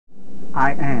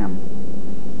I am.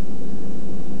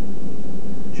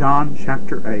 John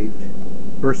chapter 8,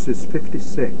 verses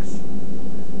 56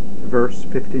 to verse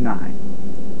 59.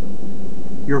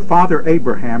 Your father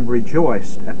Abraham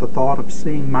rejoiced at the thought of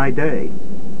seeing my day.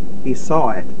 He saw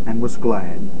it and was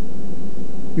glad.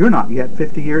 You're not yet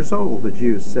 50 years old, the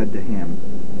Jews said to him,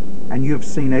 and you have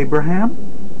seen Abraham?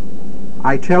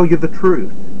 I tell you the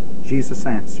truth, Jesus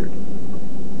answered.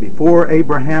 Before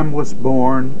Abraham was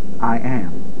born, I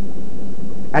am.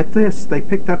 At this they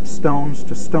picked up stones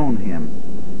to stone him,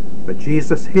 but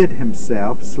Jesus hid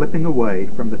himself, slipping away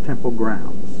from the temple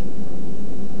grounds.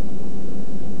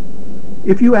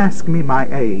 If you ask me my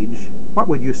age, what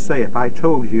would you say if I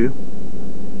told you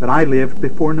that I lived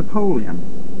before Napoleon?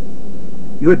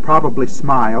 You would probably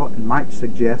smile and might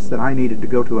suggest that I needed to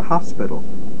go to a hospital.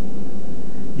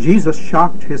 Jesus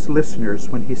shocked his listeners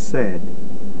when he said,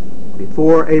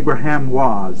 Before Abraham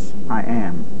was, I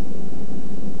am.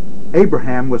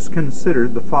 Abraham was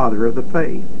considered the father of the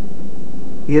faith.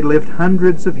 He had lived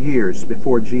hundreds of years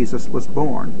before Jesus was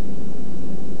born.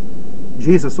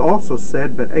 Jesus also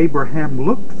said that Abraham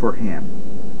looked for him.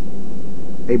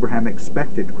 Abraham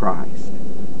expected Christ.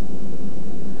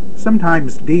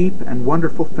 Sometimes deep and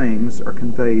wonderful things are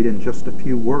conveyed in just a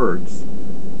few words,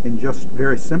 in just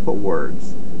very simple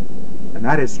words. And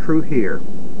that is true here.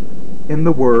 In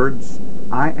the words,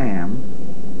 I am,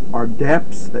 are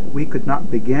depths that we could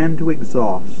not begin to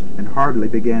exhaust and hardly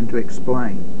begin to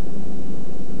explain.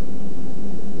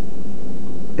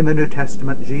 In the New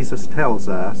Testament, Jesus tells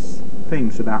us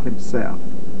things about himself.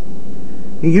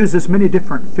 He uses many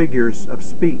different figures of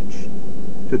speech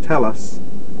to tell us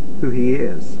who he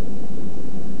is.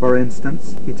 For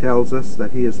instance, he tells us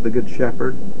that he is the Good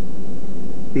Shepherd.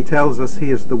 He tells us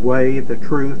he is the way, the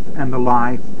truth, and the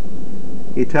life.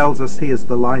 He tells us he is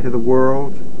the light of the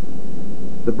world,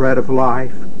 the bread of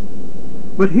life.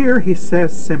 But here he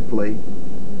says simply,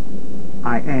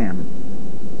 I am.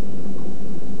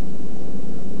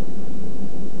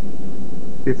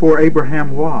 Before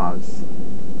Abraham was,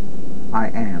 I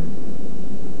am.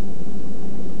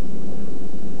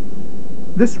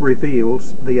 This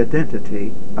reveals the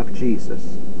identity of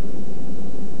Jesus.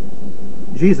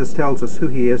 Jesus tells us who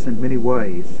he is in many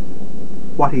ways.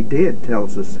 What he did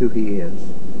tells us who he is.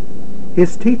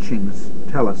 His teachings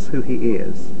tell us who he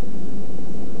is.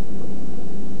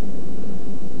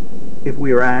 If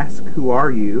we are asked, who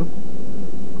are you?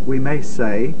 We may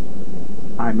say,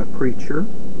 I'm a preacher,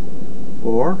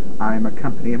 or I'm a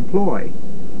company employee.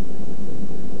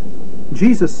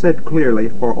 Jesus said clearly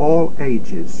for all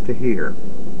ages to hear,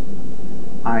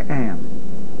 I am.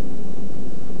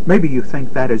 Maybe you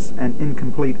think that is an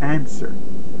incomplete answer.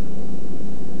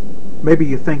 Maybe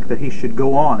you think that he should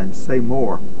go on and say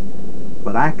more.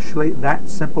 But actually, that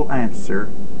simple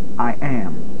answer, I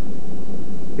am,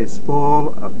 is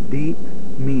full of deep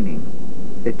meaning.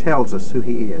 It tells us who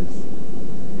he is.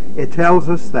 It tells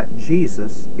us that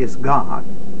Jesus is God.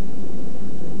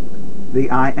 The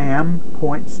I am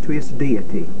points to his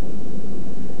deity.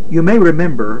 You may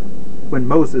remember when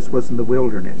Moses was in the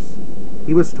wilderness.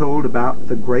 He was told about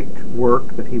the great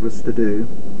work that he was to do.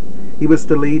 He was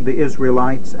to lead the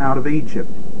Israelites out of Egypt.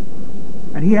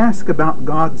 And he asked about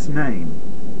God's name.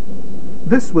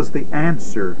 This was the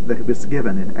answer that was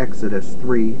given in Exodus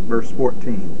 3, verse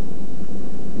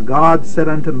 14. God said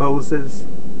unto Moses,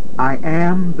 I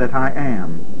am that I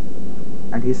am.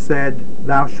 And he said,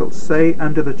 Thou shalt say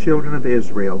unto the children of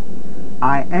Israel,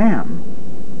 I am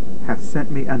hath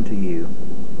sent me unto you.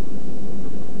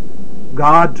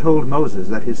 God told Moses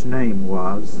that his name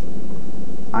was,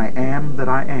 I am that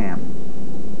I am.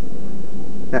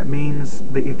 That means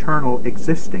the eternal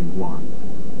existing one.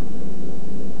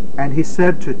 And he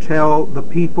said to tell the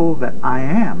people that I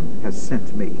am has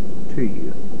sent me to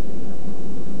you.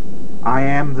 I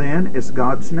am then is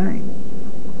God's name.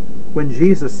 When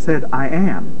Jesus said I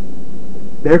am,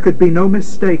 there could be no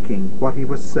mistaking what he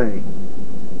was saying.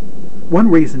 One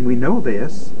reason we know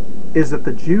this is that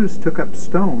the Jews took up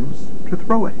stones to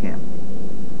throw at him,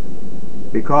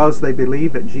 because they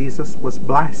believed that Jesus was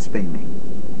blaspheming.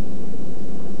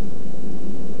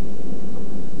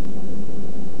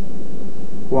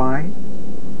 Why?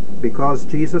 Because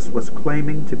Jesus was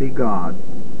claiming to be God.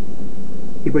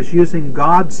 He was using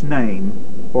God's name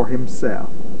for himself.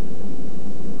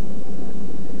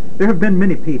 There have been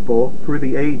many people through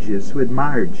the ages who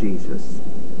admired Jesus.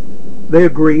 They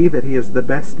agree that he is the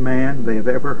best man they have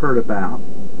ever heard about.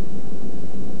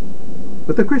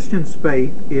 But the Christian's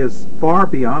faith is far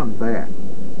beyond that.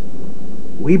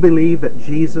 We believe that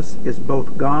Jesus is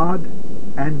both God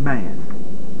and man.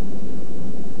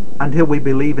 Until we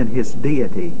believe in his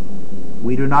deity,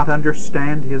 we do not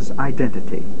understand his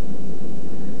identity.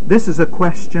 This is a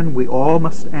question we all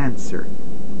must answer,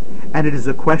 and it is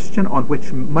a question on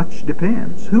which much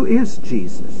depends. Who is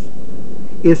Jesus?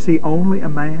 Is he only a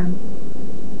man?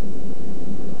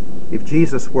 If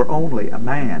Jesus were only a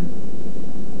man,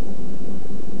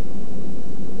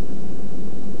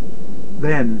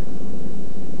 then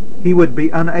he would be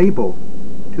unable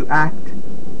to act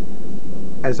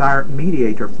as our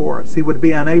mediator for us. He would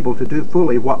be unable to do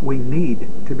fully what we need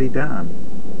to be done.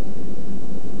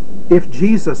 If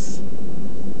Jesus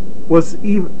was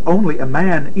only a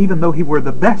man, even though he were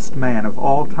the best man of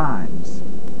all times,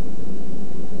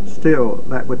 still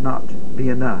that would not be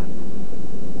enough.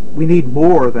 We need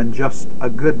more than just a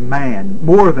good man,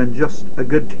 more than just a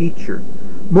good teacher,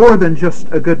 more than just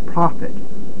a good prophet.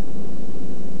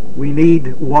 We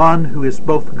need one who is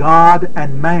both God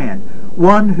and man,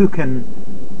 one who can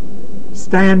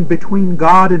stand between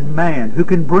God and man, who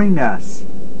can bring us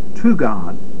to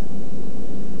God,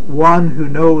 one who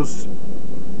knows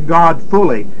God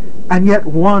fully, and yet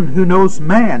one who knows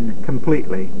man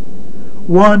completely,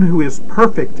 one who is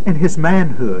perfect in his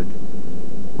manhood,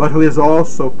 but who is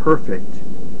also perfect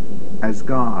as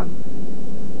God.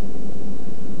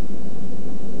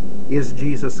 Is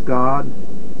Jesus God?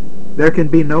 There can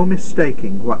be no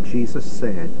mistaking what Jesus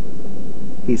said.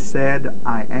 He said,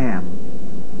 "I am,"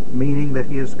 meaning that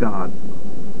he is God.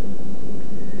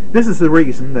 This is the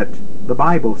reason that the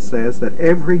Bible says that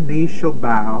every knee shall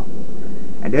bow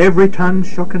and every tongue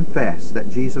shall confess that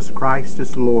Jesus Christ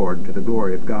is Lord, to the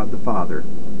glory of God the Father.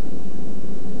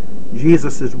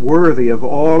 Jesus is worthy of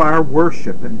all our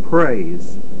worship and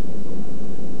praise.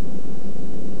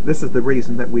 This is the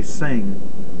reason that we sing,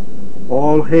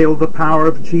 "All hail the power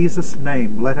of Jesus'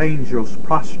 name, let angels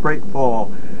prostrate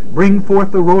fall, bring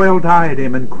forth the royal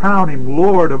diadem and crown him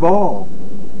Lord of all."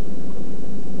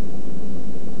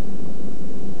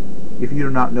 If you do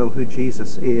not know who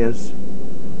Jesus is,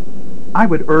 I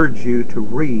would urge you to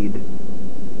read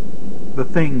the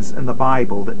things in the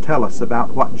Bible that tell us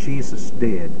about what Jesus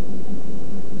did.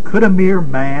 Could a mere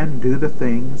man do the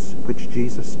things which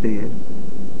Jesus did?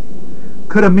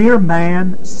 Could a mere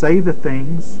man say the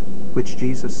things which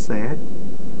Jesus said?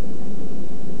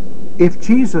 If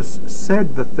Jesus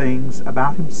said the things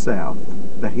about himself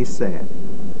that he said,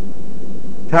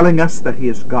 telling us that he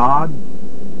is God,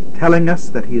 telling us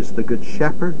that he is the Good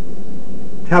Shepherd,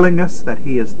 telling us that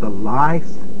he is the life,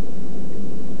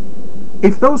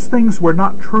 if those things were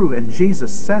not true and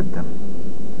Jesus said them,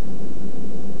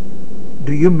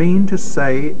 do you mean to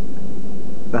say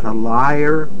that a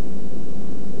liar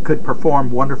could perform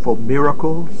wonderful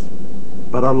miracles,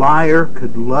 but a liar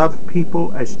could love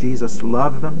people as Jesus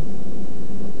loved them?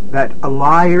 That a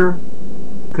liar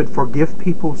could forgive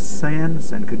people's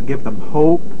sins and could give them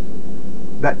hope?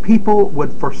 That people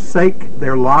would forsake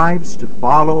their lives to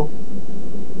follow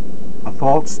a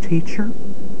false teacher?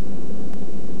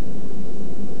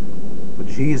 But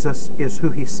Jesus is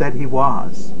who he said he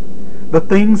was. The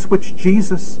things which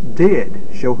Jesus did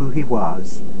show who he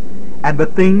was, and the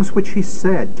things which he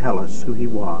said tell us who he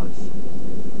was.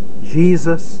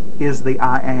 Jesus is the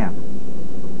I am.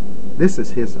 This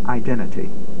is his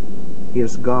identity. He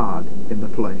is God in the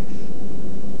flesh.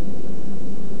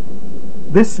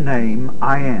 This name,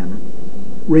 I am,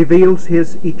 reveals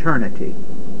his eternity.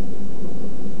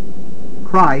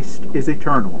 Christ is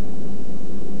eternal.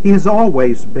 He has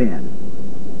always been.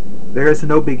 There is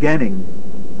no beginning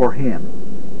for him.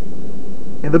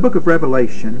 In the book of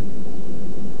Revelation,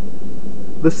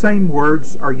 the same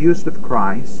words are used of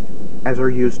Christ as are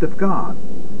used of God.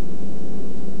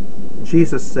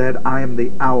 Jesus said, "I am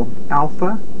the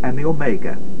Alpha and the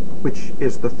Omega," which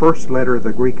is the first letter of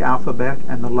the Greek alphabet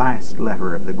and the last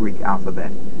letter of the Greek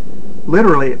alphabet.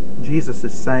 Literally, Jesus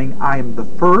is saying, "I am the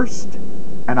first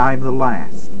and I am the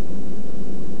last."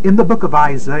 In the book of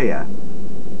Isaiah,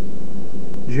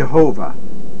 Jehovah,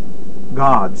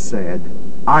 God, said,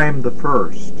 "I am the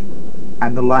first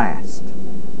and the last."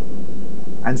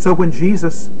 And so when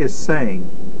Jesus is saying,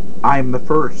 "I am the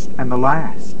first and the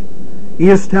last," he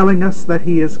is telling us that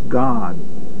he is God,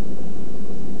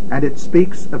 and it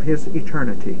speaks of his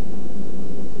eternity.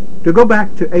 To go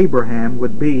back to Abraham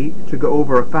would be to go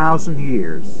over 1,000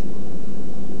 years.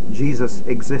 Jesus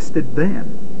existed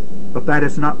then, but that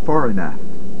is not far enough.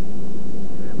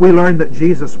 We learn that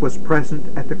Jesus was present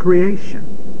at the creation,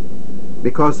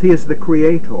 because he is the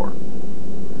creator.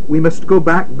 We must go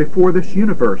back before this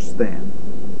universe then,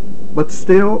 but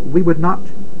still we would not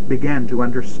begin to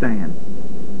understand,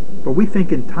 for we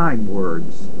think in time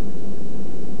words.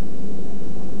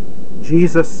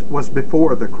 Jesus was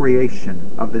before the creation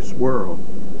of this world.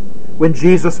 When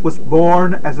Jesus was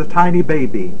born as a tiny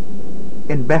baby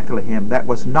in Bethlehem, that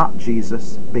was not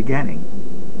Jesus' beginning.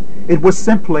 It was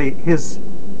simply his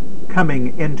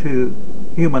coming into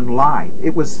human life.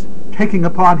 It was taking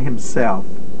upon himself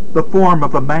the form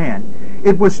of a man.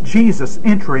 It was Jesus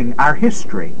entering our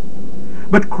history.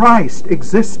 But Christ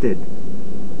existed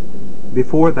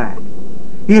before that.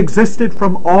 He existed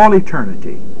from all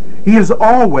eternity. He has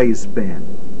always been.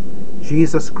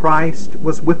 Jesus Christ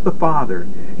was with the Father.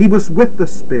 He was with the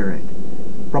Spirit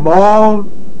from all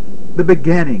the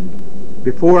beginning,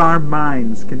 before our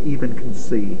minds can even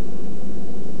conceive.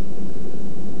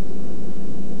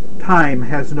 Time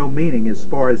has no meaning as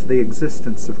far as the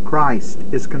existence of Christ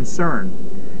is concerned.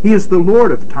 He is the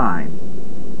Lord of time.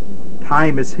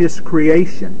 Time is his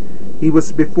creation. He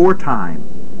was before time.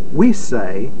 We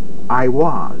say, I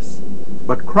was.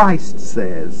 But Christ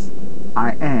says,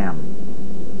 I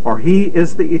am. For he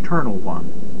is the eternal one.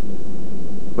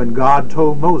 When God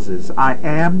told Moses, I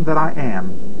am that I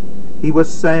am, he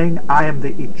was saying, I am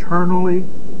the eternally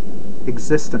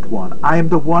existent one. I am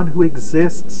the one who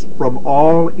exists from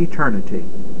all eternity.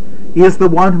 He is the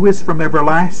one who is from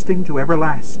everlasting to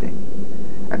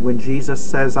everlasting. And when Jesus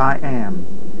says, I am,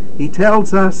 he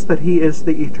tells us that he is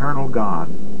the eternal God.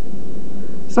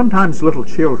 Sometimes little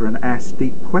children ask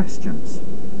deep questions.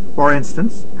 For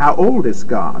instance, how old is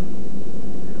God?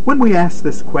 When we ask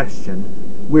this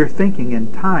question, we're thinking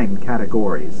in time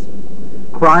categories.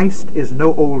 Christ is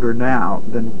no older now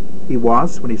than he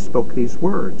was when he spoke these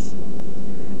words.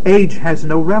 Age has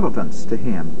no relevance to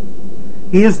him.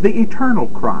 He is the eternal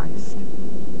Christ.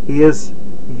 He is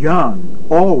young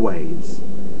always.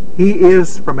 He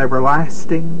is from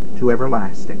everlasting to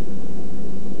everlasting.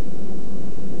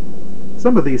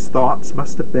 Some of these thoughts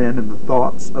must have been in the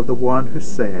thoughts of the one who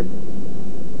said,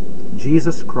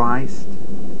 Jesus Christ,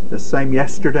 the same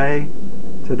yesterday,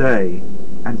 today,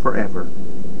 and forever.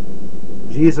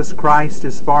 Jesus Christ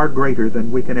is far greater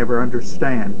than we can ever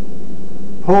understand.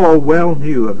 Paul well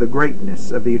knew of the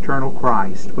greatness of the eternal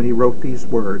Christ when he wrote these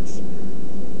words.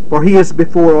 For he is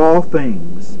before all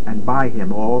things, and by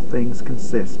him all things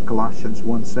consist. Colossians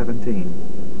 1:17.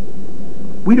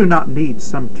 We do not need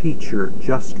some teacher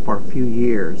just for a few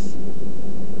years.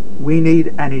 We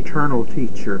need an eternal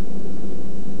teacher.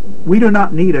 We do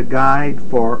not need a guide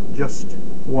for just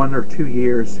 1 or 2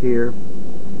 years here.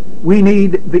 We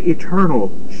need the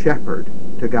eternal shepherd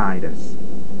to guide us.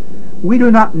 We do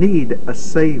not need a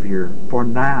Savior for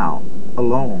now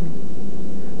alone,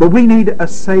 but we need a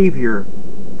Savior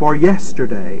for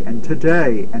yesterday and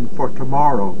today and for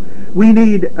tomorrow. We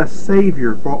need a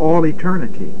Savior for all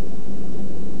eternity.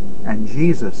 And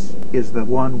Jesus is the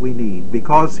one we need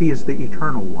because he is the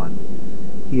eternal one.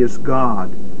 He is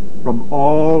God from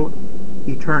all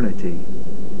eternity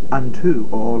unto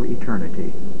all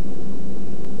eternity.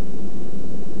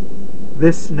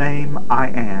 This name, I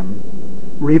am,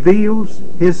 reveals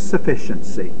his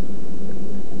sufficiency.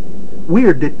 We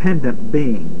are dependent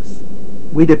beings.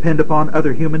 We depend upon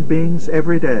other human beings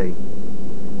every day.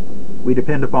 We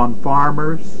depend upon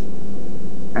farmers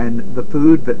and the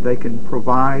food that they can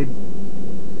provide.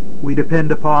 We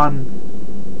depend upon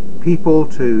people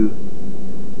to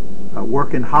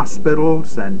work in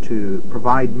hospitals and to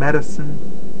provide medicine.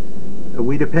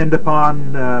 We depend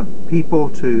upon people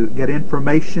to get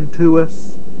information to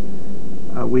us.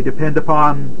 We depend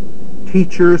upon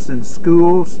teachers in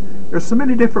schools. There are so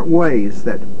many different ways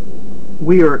that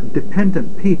we are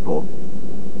dependent people.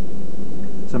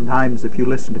 Sometimes if you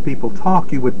listen to people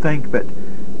talk, you would think that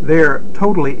they're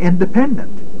totally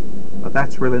independent. But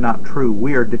that's really not true.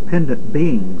 We are dependent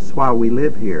beings while we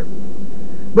live here.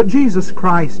 But Jesus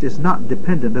Christ is not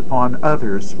dependent upon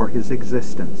others for his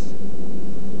existence.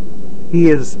 He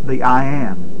is the I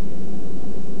am.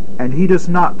 And he does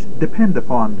not depend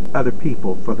upon other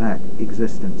people for that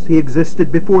existence. He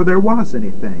existed before there was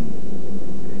anything.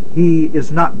 He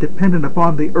is not dependent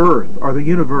upon the earth or the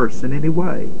universe in any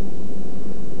way.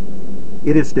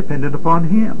 It is dependent upon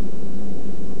him.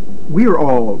 We are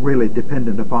all really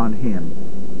dependent upon him.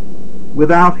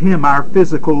 Without him, our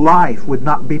physical life would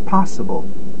not be possible.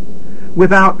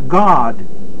 Without God,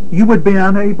 you would be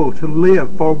unable to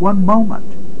live for one moment.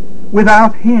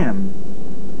 Without him,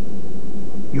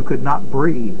 you could not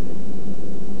breathe.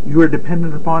 You are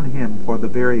dependent upon him for the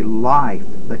very life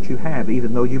that you have,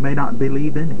 even though you may not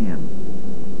believe in him.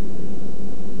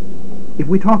 If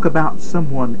we talk about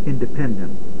someone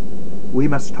independent, we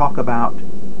must talk about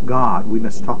God. We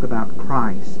must talk about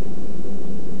Christ.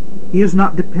 He is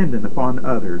not dependent upon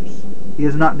others. He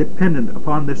is not dependent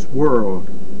upon this world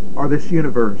or this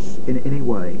universe in any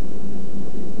way.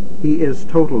 He is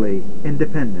totally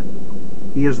independent.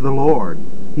 He is the Lord.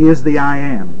 He is the I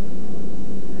am.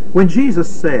 When Jesus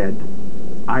said,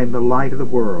 I am the light of the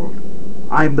world,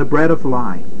 I am the bread of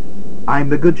life, I am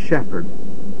the good shepherd.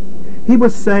 He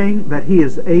was saying that he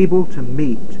is able to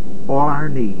meet all our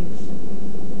needs.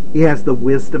 He has the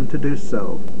wisdom to do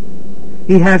so.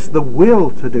 He has the will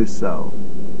to do so.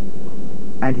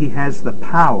 And he has the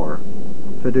power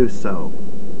to do so.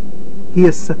 He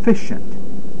is sufficient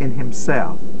in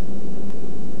himself.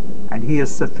 And he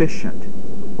is sufficient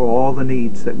for all the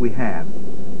needs that we have.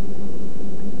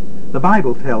 The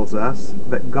Bible tells us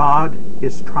that God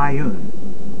is triune.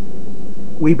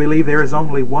 We believe there is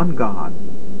only one God.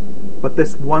 But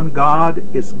this one God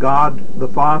is God the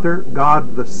Father,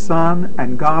 God the Son,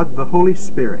 and God the Holy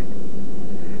Spirit.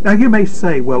 Now you may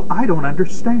say, well, I don't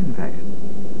understand that.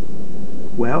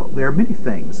 Well, there are many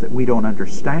things that we don't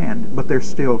understand, but they're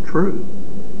still true.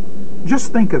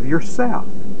 Just think of yourself.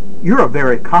 You're a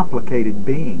very complicated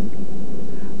being.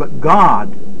 But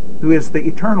God, who is the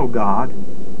eternal God,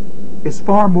 is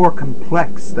far more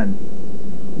complex than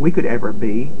we could ever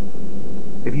be.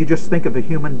 If you just think of a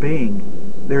human being,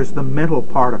 there's the mental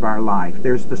part of our life,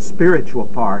 there's the spiritual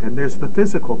part, and there's the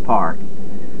physical part.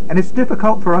 And it's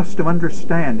difficult for us to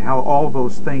understand how all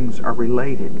those things are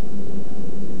related.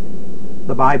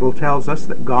 The Bible tells us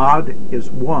that God is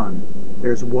one.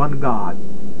 There's one God.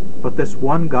 But this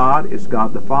one God is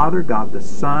God the Father, God the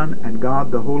Son, and God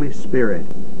the Holy Spirit.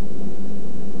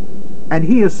 And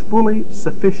he is fully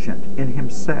sufficient in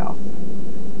himself.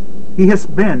 He has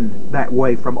been that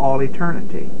way from all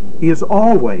eternity. He has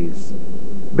always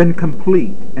been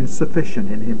complete and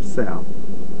sufficient in himself.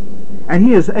 And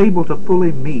he is able to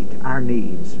fully meet our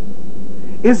needs.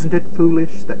 Isn't it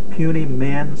foolish that puny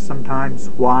men sometimes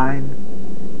whine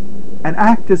and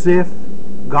act as if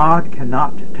God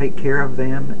cannot take care of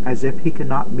them, as if he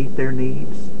cannot meet their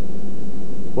needs?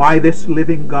 Why, this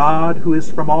living God, who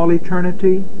is from all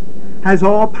eternity, has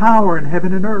all power in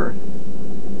heaven and earth.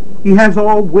 He has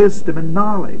all wisdom and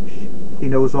knowledge. He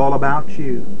knows all about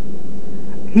you.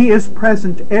 He is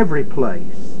present every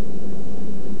place.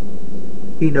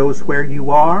 He knows where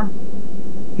you are.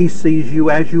 He sees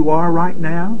you as you are right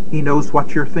now. He knows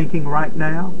what you're thinking right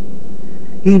now.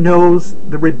 He knows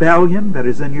the rebellion that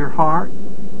is in your heart.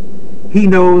 He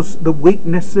knows the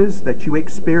weaknesses that you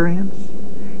experience.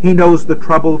 He knows the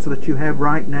troubles that you have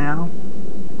right now.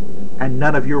 And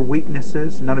none of your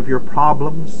weaknesses, none of your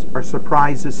problems are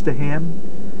surprises to him.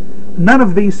 None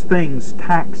of these things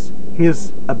tax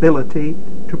his ability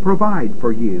to provide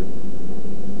for you.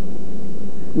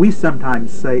 We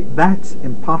sometimes say, that's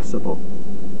impossible.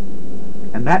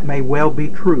 And that may well be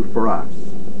true for us.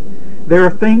 There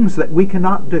are things that we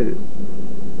cannot do.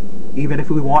 Even if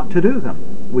we want to do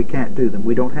them, we can't do them.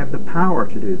 We don't have the power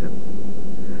to do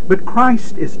them. But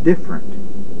Christ is different.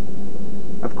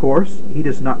 Of course, he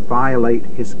does not violate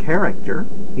his character.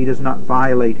 He does not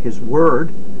violate his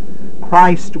word.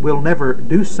 Christ will never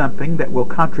do something that will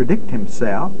contradict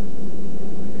himself.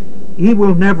 He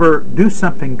will never do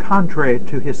something contrary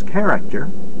to his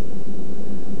character.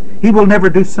 He will never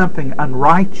do something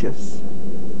unrighteous.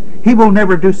 He will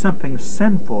never do something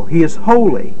sinful. He is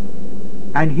holy,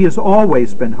 and he has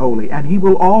always been holy, and he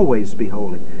will always be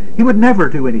holy. He would never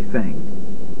do anything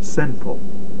sinful.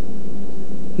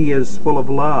 He is full of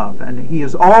love, and he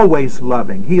is always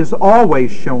loving. He has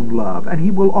always shown love, and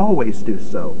he will always do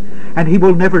so. And he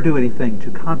will never do anything to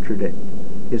contradict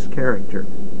his character.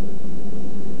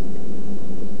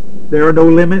 There are no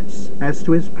limits as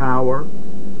to his power,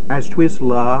 as to his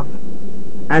love,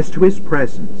 as to his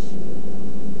presence.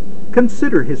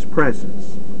 Consider his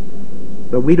presence.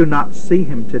 Though we do not see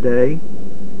him today,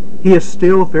 he is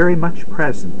still very much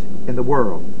present in the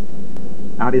world.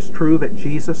 Now it is true that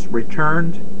Jesus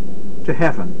returned to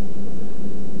heaven.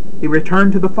 He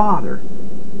returned to the Father.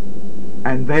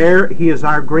 And there he is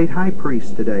our great high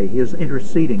priest today. He is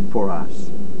interceding for us.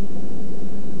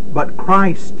 But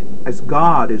Christ, as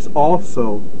God, is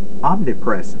also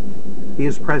omnipresent. He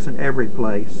is present every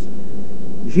place.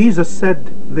 Jesus said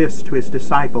this to his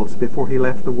disciples before he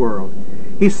left the world.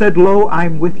 He said, "Lo, I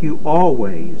am with you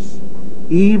always,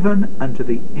 even unto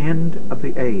the end of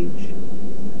the age."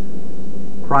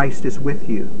 Christ is with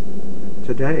you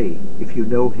today if you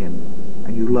know him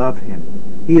and you love him.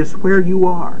 He is where you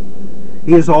are.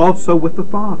 He is also with the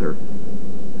Father.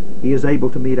 He is able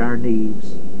to meet our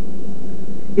needs.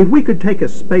 If we could take a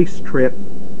space trip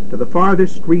to the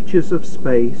farthest reaches of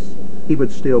space, he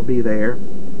would still be there.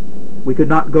 We could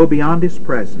not go beyond his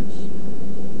presence.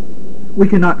 We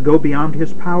cannot go beyond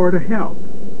his power to help.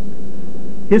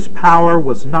 His power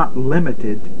was not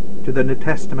limited to the New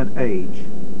Testament age.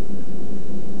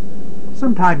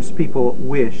 Sometimes people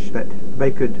wish that they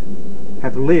could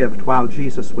have lived while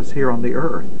Jesus was here on the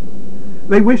earth.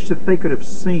 They wish that they could have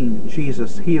seen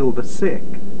Jesus heal the sick.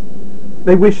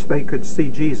 They wish they could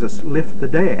see Jesus lift the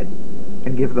dead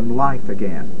and give them life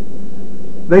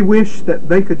again. They wish that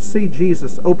they could see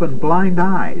Jesus open blind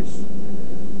eyes.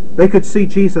 They could see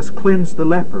Jesus cleanse the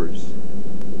lepers.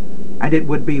 And it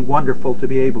would be wonderful to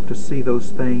be able to see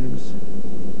those things.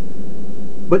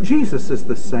 But Jesus is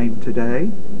the same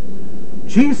today.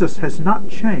 Jesus has not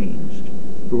changed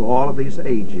through all of these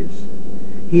ages.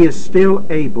 He is still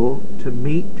able to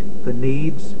meet the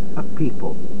needs of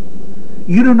people.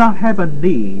 You do not have a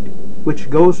need which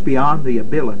goes beyond the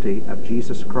ability of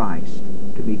Jesus Christ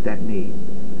to meet that need.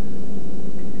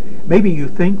 Maybe you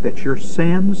think that your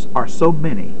sins are so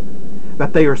many,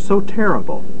 that they are so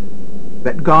terrible,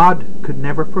 that God could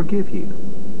never forgive you.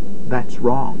 That's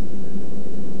wrong.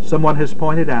 Someone has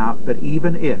pointed out that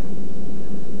even if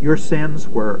your sins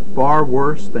were far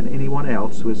worse than anyone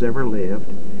else who has ever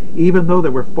lived, even though they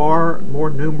were far more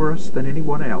numerous than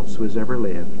anyone else who has ever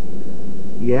lived,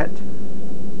 yet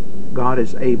God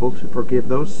is able to forgive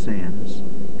those sins.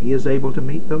 He is able to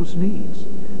meet those needs.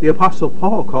 The Apostle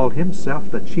Paul called himself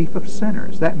the chief of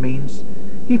sinners. That means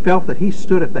he felt that he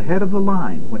stood at the head of the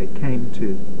line when it came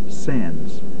to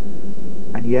sins.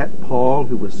 And yet Paul,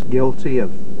 who was guilty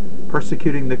of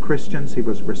persecuting the Christians, he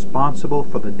was responsible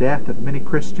for the death of many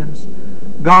Christians,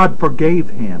 God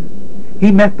forgave him.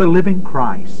 He met the living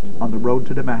Christ on the road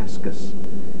to Damascus,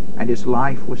 and his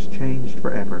life was changed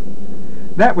forever.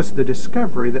 That was the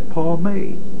discovery that Paul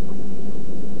made,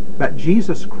 that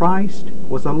Jesus Christ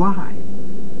was alive,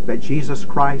 that Jesus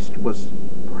Christ was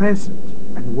present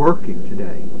and working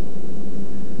today.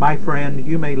 My friend,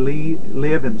 you may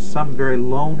live in some very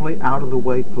lonely,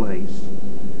 out-of-the-way place.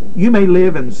 You may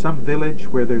live in some village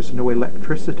where there's no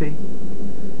electricity.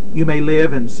 You may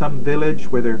live in some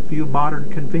village where there are few modern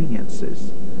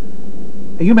conveniences.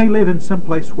 You may live in some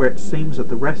place where it seems that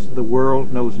the rest of the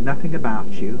world knows nothing about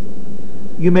you.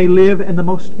 You may live in the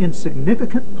most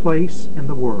insignificant place in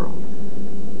the world.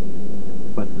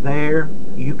 But there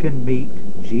you can meet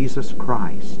Jesus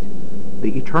Christ,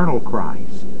 the eternal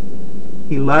Christ.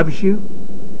 He loves you.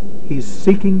 He's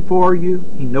seeking for you.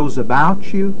 He knows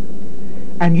about you.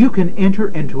 And you can enter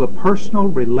into a personal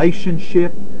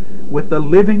relationship with the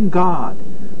living God,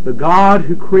 the God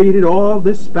who created all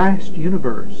this vast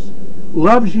universe,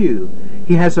 loves you.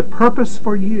 He has a purpose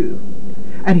for you.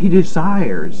 And He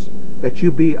desires that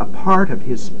you be a part of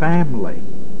His family,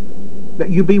 that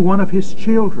you be one of His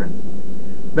children,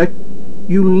 that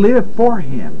you live for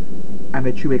Him, and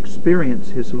that you experience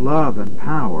His love and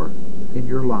power in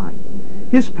your life.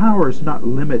 His power is not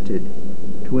limited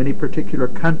to any particular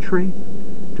country,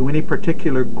 to any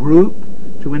particular group,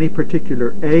 to any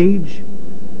particular age.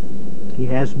 He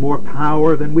has more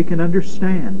power than we can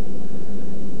understand.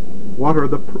 What are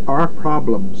our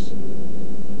problems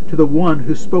to the one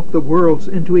who spoke the worlds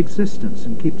into existence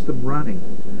and keeps them running?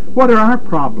 What are our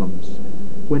problems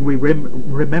when we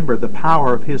remember the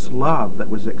power of His love that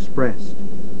was expressed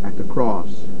at the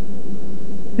cross?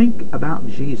 Think about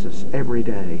Jesus every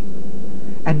day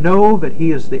and know that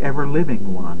He is the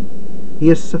ever-living one. He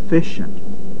is sufficient.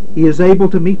 He is able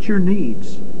to meet your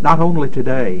needs, not only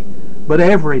today, but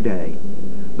every day.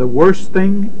 The worst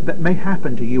thing that may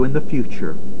happen to you in the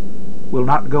future will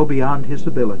not go beyond His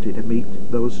ability to meet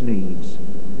those needs.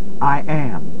 I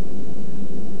am.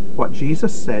 What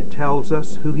Jesus said tells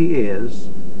us who He is.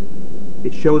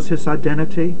 It shows His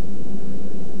identity.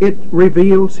 It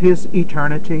reveals His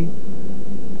eternity.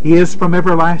 He is from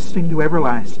everlasting to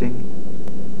everlasting.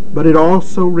 But it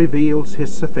also reveals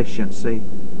His sufficiency.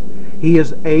 He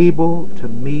is able to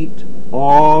meet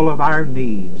all of our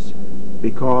needs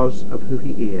because of who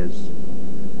He is.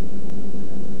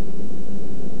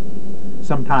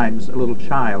 Sometimes a little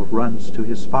child runs to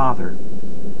his father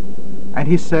and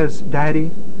he says,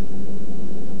 "Daddy,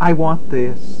 I want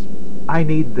this. I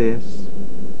need this."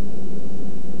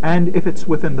 And if it's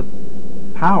within the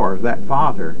power of that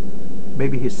father,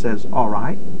 maybe he says, "All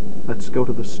right, let's go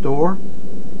to the store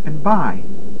and buy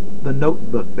the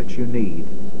notebook that you need.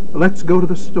 Let's go to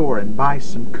the store and buy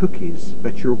some cookies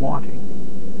that you're wanting."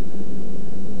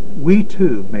 We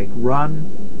too may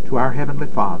run to our Heavenly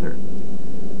Father.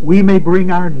 We may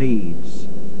bring our needs,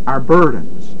 our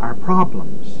burdens, our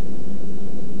problems,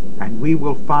 and we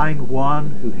will find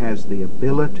one who has the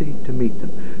ability to meet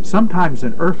them. Sometimes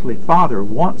an earthly father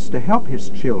wants to help his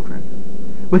children,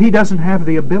 but he doesn't have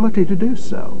the ability to do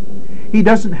so. He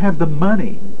doesn't have the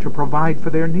money to provide for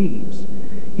their needs.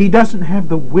 He doesn't have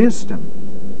the wisdom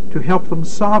to help them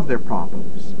solve their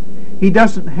problems. He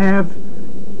doesn't have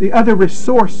the other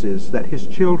resources that his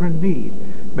children need.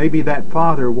 Maybe that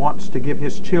father wants to give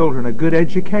his children a good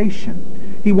education.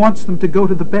 He wants them to go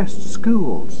to the best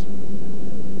schools.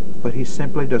 but he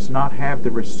simply does not have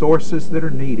the resources that are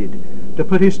needed to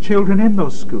put his children in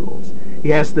those schools. He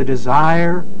has the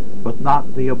desire, but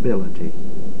not the ability.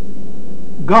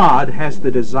 God has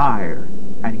the desire,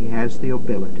 and he has the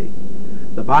ability.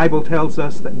 The Bible tells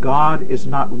us that God is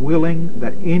not willing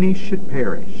that any should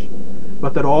perish,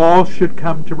 but that all should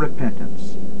come to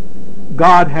repentance.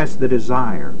 God has the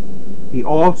desire. He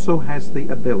also has the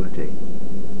ability.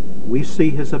 We see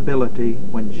his ability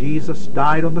when Jesus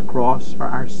died on the cross for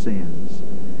our sins.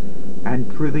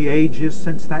 And through the ages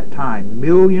since that time,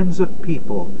 millions of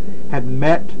people have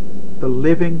met the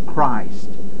living Christ.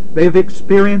 They have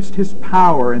experienced his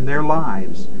power in their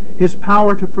lives, his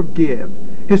power to forgive,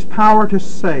 his power to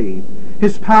save,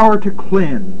 his power to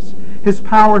cleanse, his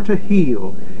power to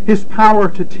heal, his power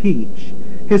to teach,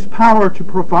 his power to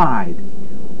provide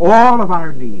all of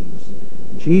our needs.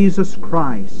 Jesus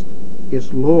Christ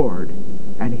is Lord,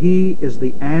 and he is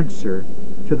the answer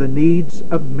to the needs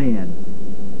of men.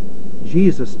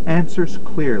 Jesus answers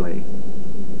clearly,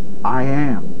 I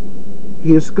am.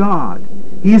 He is God.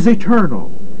 He is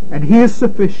eternal, and he is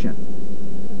sufficient.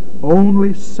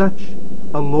 Only such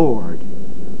a Lord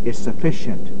is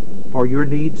sufficient for your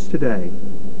needs today.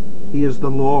 He is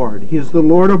the Lord. He is the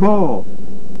Lord of all.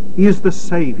 He is the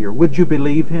Savior. Would you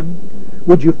believe him?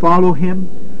 Would you follow him?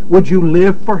 Would you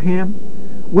live for him?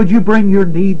 Would you bring your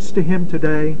needs to him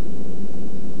today?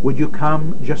 Would you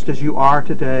come just as you are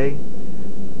today?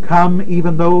 Come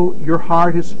even though your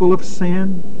heart is full of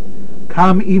sin.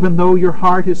 Come even though your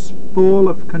heart is full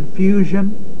of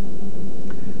confusion.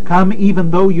 Come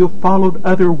even though you've followed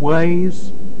other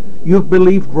ways. You've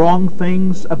believed wrong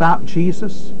things about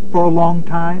Jesus for a long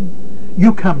time.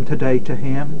 You come today to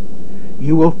him.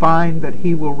 You will find that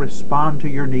he will respond to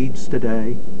your needs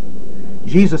today.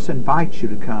 Jesus invites you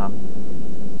to come.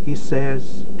 He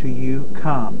says to you,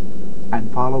 come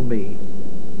and follow me.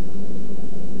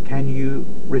 Can you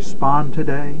respond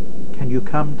today? Can you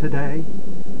come today?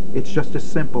 It's just as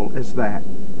simple as that.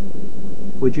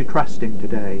 Would you trust him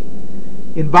today?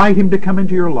 Invite him to come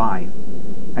into your life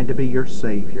and to be your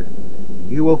Savior.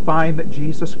 You will find that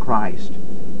Jesus Christ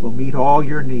will meet all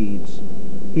your needs.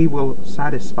 He will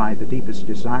satisfy the deepest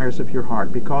desires of your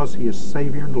heart because he is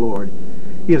Savior and Lord.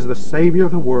 He is the Savior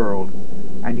of the world,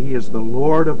 and he is the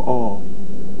Lord of all.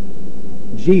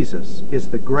 Jesus is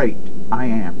the great I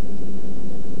am.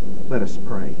 Let us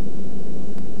pray.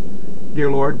 Dear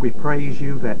Lord, we praise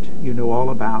you that you know all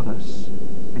about us,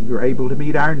 and you're able to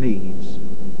meet our needs.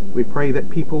 We pray that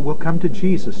people will come to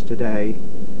Jesus today,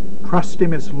 trust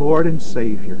him as Lord and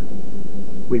Savior.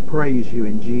 We praise you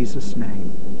in Jesus'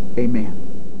 name. Amen.